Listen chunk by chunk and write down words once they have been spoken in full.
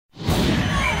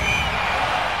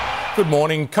Good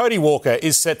morning. Cody Walker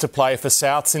is set to play for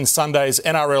Souths in Sunday's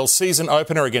NRL season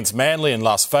opener against Manly in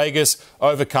Las Vegas,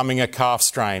 overcoming a calf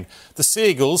strain. The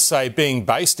Seagulls say being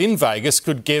based in Vegas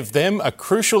could give them a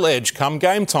crucial edge come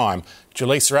game time.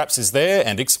 Jaleesa Apps is there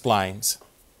and explains.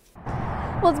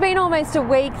 Well, it's been almost a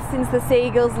week since the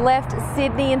Seagulls left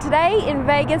Sydney, and today in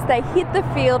Vegas they hit the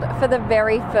field for the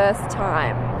very first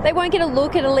time. They won't get a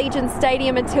look at Allegiant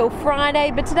Stadium until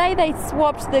Friday, but today they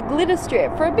swapped the glitter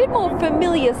strip for a bit more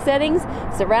familiar settings,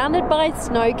 surrounded by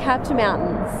snow-capped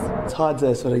mountains. It's hard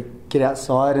to sort of get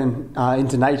outside and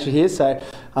into nature here, so it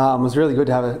was really good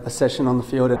to have a session on the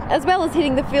field. As well as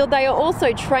hitting the field, they are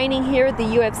also training here at the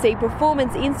UFC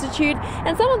Performance Institute,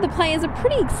 and some of the players are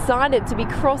pretty excited to be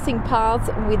crossing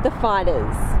paths with the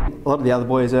fighters. A lot of the other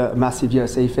boys are massive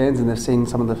UFC fans and they've seen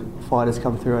some of the fighters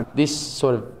come through. This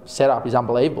sort of setup is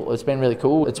unbelievable. It's been really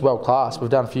cool. It's world class.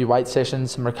 We've done a few weight sessions,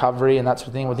 some recovery and that sort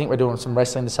of thing. We think we're doing some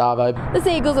wrestling to Savo. The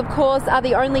Seagulls, of course, are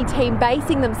the only team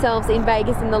basing themselves in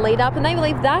Vegas in the lead-up, and they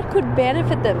believe that could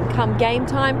benefit them come game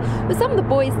time, with some of the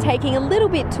boys taking a little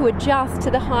bit to adjust to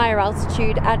the higher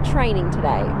altitude at training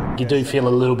today. You do feel a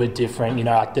little bit different, you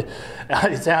know, like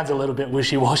it sounds a little bit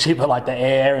wishy-washy, but like the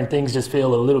air and things just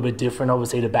feel a little bit different,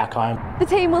 obviously, to back home. The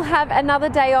team will have another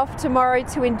day off tomorrow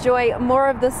to enjoy more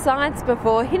of the sights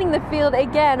before hitting the field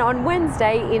again on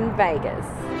Wednesday in Vegas.